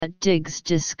Diggs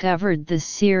discovered the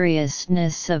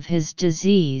seriousness of his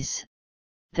disease,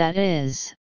 that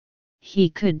is,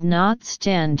 he could not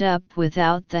stand up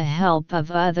without the help of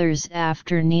others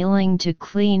after kneeling to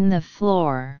clean the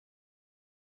floor.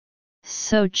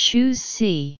 So choose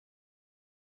C.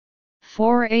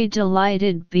 For A.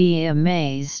 Delighted, B.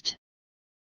 Amazed.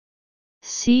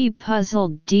 C.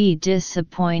 Puzzled, D.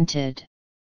 Disappointed.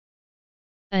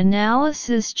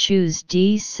 Analysis. Choose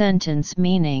D. Sentence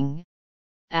meaning,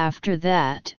 after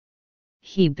that,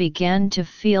 he began to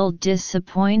feel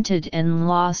disappointed and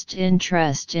lost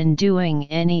interest in doing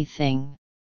anything.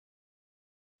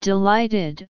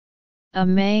 Delighted,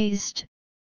 amazed,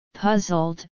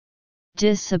 puzzled,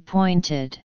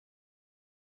 disappointed.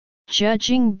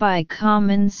 Judging by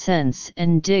common sense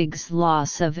and Diggs'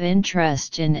 loss of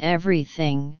interest in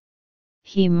everything,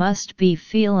 he must be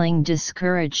feeling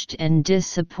discouraged and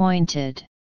disappointed.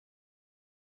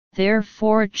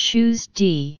 Therefore choose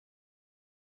D.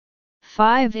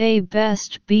 5A.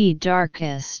 Best, B.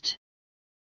 Darkest.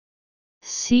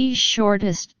 C.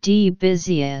 Shortest, D.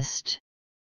 Busiest.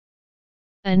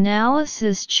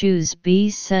 Analysis. Choose B.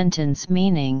 Sentence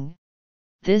meaning,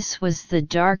 this was the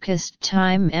darkest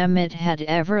time Emmett had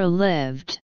ever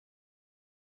lived.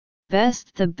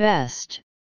 Best, the best.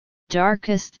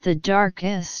 Darkest, the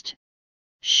darkest.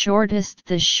 Shortest,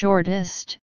 the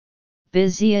shortest.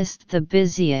 Busiest, the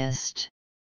busiest.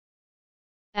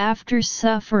 After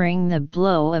suffering the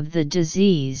blow of the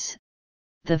disease,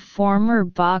 the former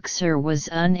boxer was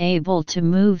unable to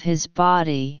move his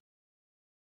body.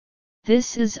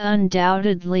 This is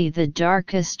undoubtedly the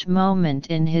darkest moment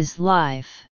in his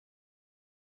life.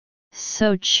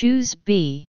 So choose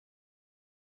B.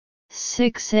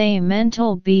 6A.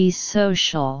 Mental, B.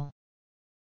 Social.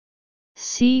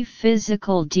 C.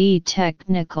 Physical, D.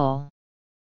 Technical.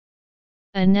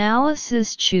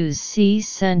 Analysis. Choose C.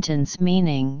 Sentence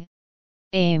meaning,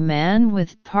 a man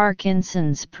with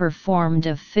Parkinson's performed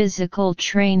a physical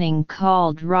training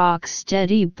called rock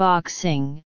steady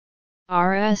boxing,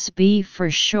 RSB for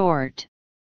short,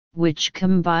 which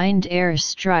combined air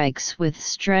strikes with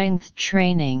strength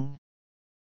training.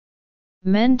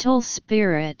 Mental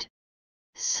spirit,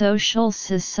 social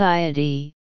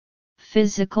society,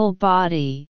 physical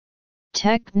body,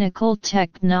 technical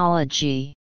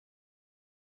technology.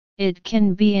 It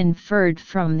can be inferred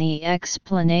from the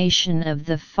explanation of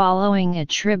the following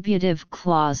attributive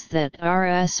clause that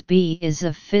RSB is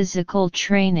a physical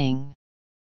training.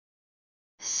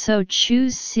 So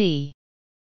choose C.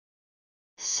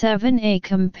 7A.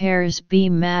 Compares, B.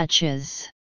 Matches.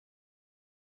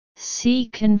 C.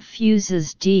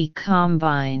 Confuses, D.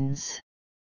 Combines.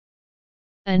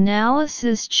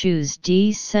 Analysis. Choose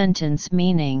D. Sentence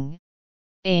meaning,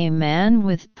 a man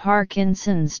with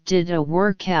Parkinson's did a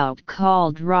workout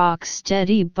called rock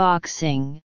steady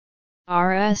boxing,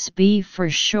 RSB for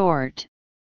short,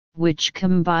 which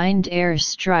combined air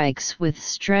strikes with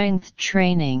strength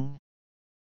training.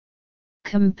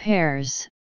 Compares,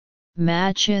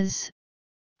 matches,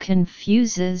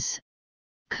 confuses,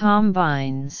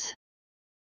 combines.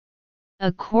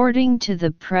 According to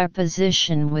the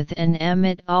preposition with an,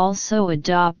 Emmett also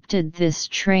adopted this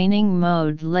training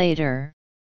mode later.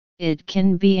 It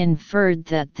can be inferred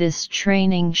that this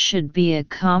training should be a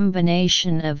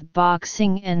combination of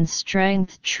boxing and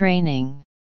strength training.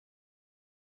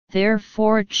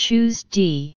 Therefore choose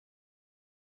D.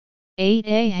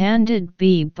 8A. Handed,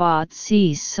 B. Bought,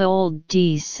 C. Sold,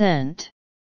 D. Sent.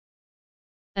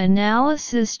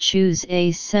 Analysis. Choose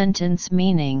A. Sentence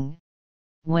meaning,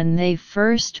 when they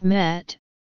first met,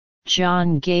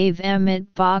 John gave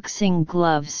Emmett boxing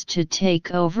gloves to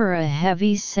take over a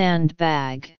heavy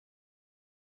sandbag.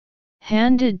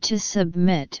 Handed, to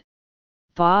submit,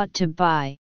 bought, to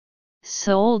buy,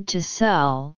 sold, to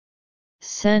sell,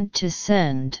 sent, to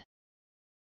send.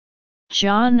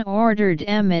 John ordered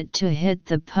Emmett to hit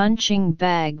the punching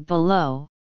bag below,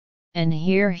 and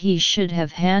here he should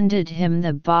have handed him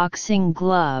the boxing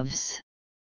gloves.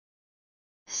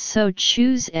 So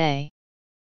choose A.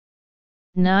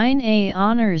 9A.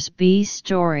 Honors, B.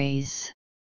 Stories.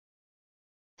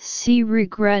 C.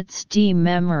 Regrets, D.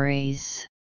 Memories.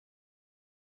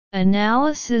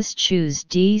 Analysis. Choose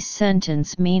D.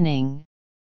 Sentence meaning,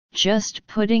 just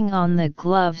putting on the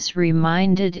gloves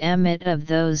reminded Emmett of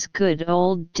those good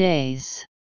old days.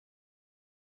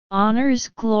 Honors,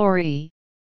 glory.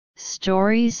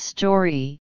 Stories,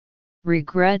 story.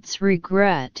 Regrets,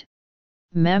 regret.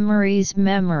 Memories,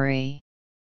 memory.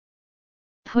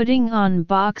 Putting on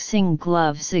boxing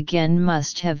gloves again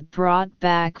must have brought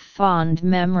back fond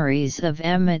memories of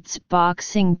Emmett's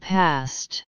boxing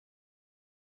past.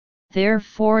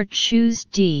 Therefore choose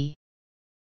D.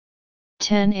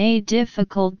 10a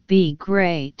difficult b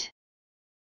great.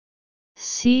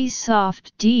 C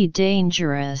soft d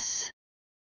dangerous.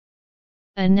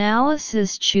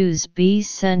 Analysis choose B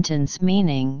sentence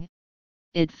meaning,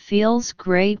 it feels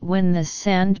great when the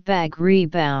sandbag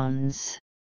rebounds.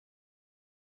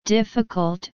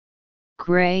 Difficult,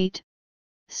 great,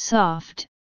 soft,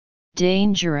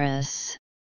 dangerous.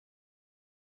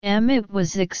 Emmett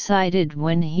was excited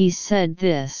when he said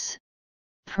this,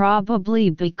 probably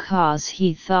because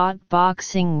he thought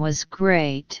boxing was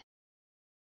great.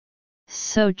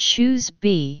 So choose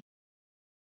B.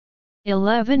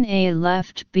 11a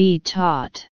left B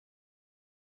taught.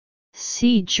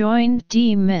 C joined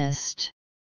D missed.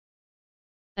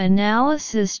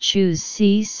 Analysis choose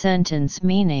C sentence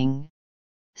meaning,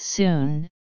 soon,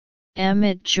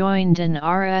 Emmett joined an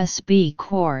RSB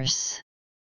course.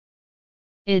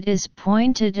 It is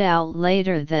pointed out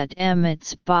later that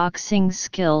Emmett's boxing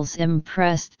skills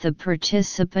impressed the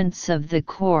participants of the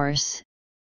course,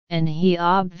 and he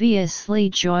obviously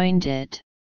joined it.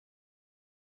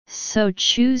 So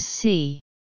choose C.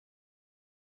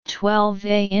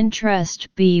 12a interest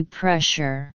B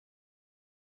pressure.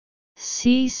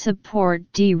 C support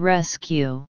D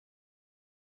rescue.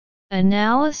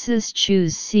 Analysis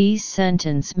choose C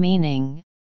sentence meaning,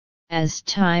 as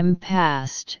time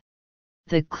passed,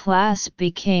 the class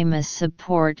became a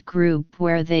support group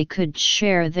where they could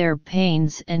share their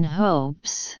pains and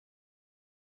hopes.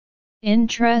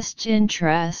 Interest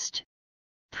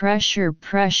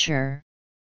pressure,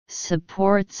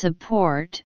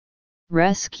 support,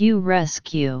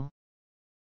 rescue.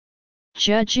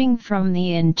 Judging from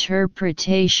the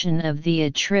interpretation of the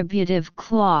attributive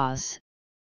clause,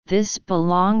 this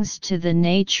belongs to the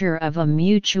nature of a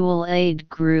mutual aid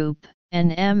group,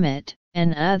 and Emmett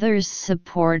and others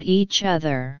support each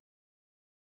other.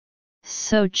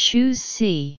 So choose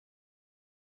C.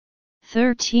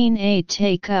 13a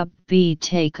take up B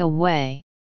take away.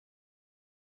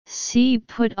 C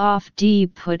put off D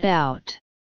put out.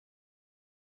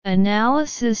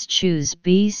 Analysis choose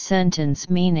B sentence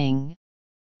meaning,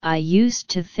 I used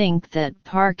to think that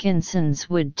Parkinson's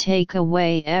would take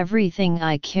away everything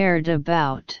I cared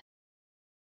about.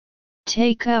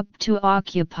 Take up to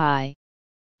occupy,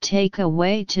 take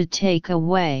away to take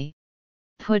away,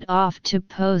 put off to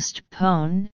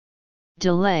postpone,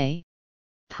 delay,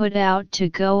 put out to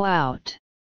go out.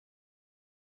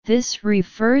 This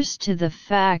refers to the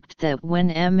fact that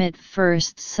when Emmett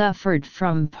first suffered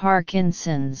from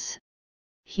Parkinson's,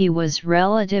 he was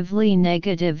relatively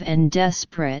negative and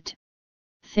desperate,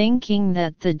 thinking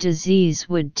that the disease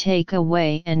would take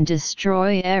away and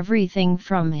destroy everything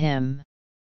from him.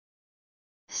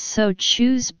 So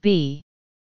choose B.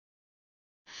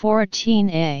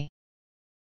 14a.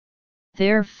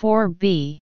 Therefore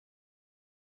B.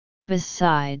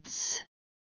 Besides.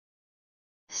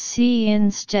 C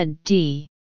instead D.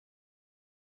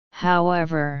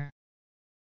 However.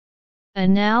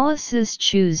 Analysis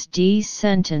choose D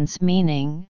sentence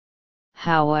meaning,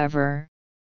 however,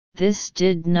 this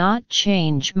did not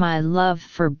change my love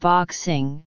for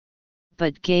boxing,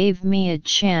 but gave me a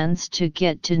chance to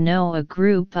get to know a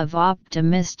group of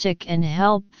optimistic and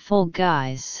helpful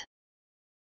guys.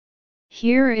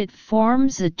 Here it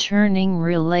forms a turning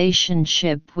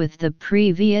relationship with the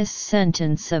previous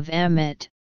sentence of Emmett,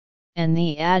 and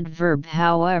the adverb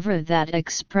however that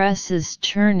expresses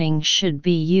turning should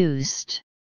be used.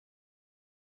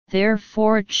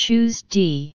 Therefore choose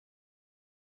D.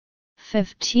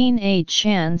 15a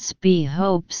chance B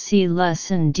hope C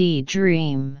lesson D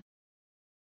dream.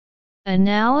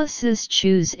 Analysis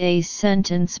choose A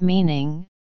sentence meaning,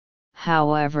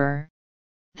 however,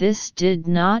 this did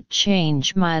not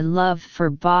change my love for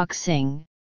boxing,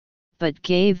 but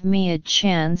gave me a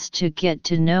chance to get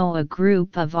to know a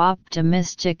group of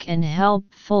optimistic and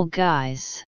helpful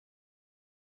guys.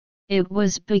 It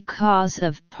was because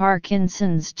of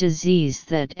Parkinson's disease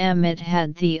that Emmett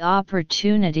had the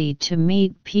opportunity to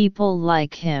meet people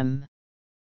like him.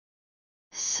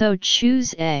 So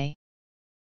choose A.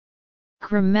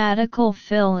 Grammatical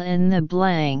fill in the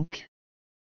blank.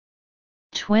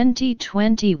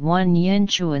 2021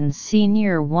 Yinchuan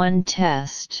Senior 1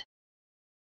 Test.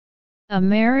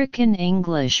 American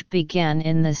English began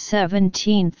in the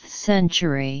 17th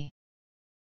century.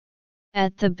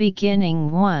 At the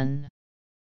beginning 1.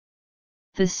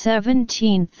 The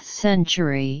 17th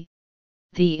century,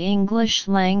 the English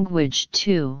language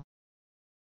 2.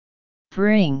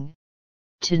 Bring,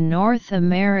 to North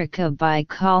America by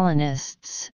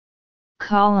colonists,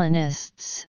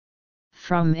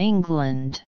 from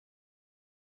England.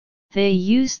 They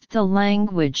used the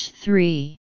language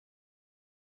 3.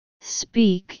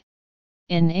 Speak,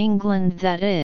 In England, that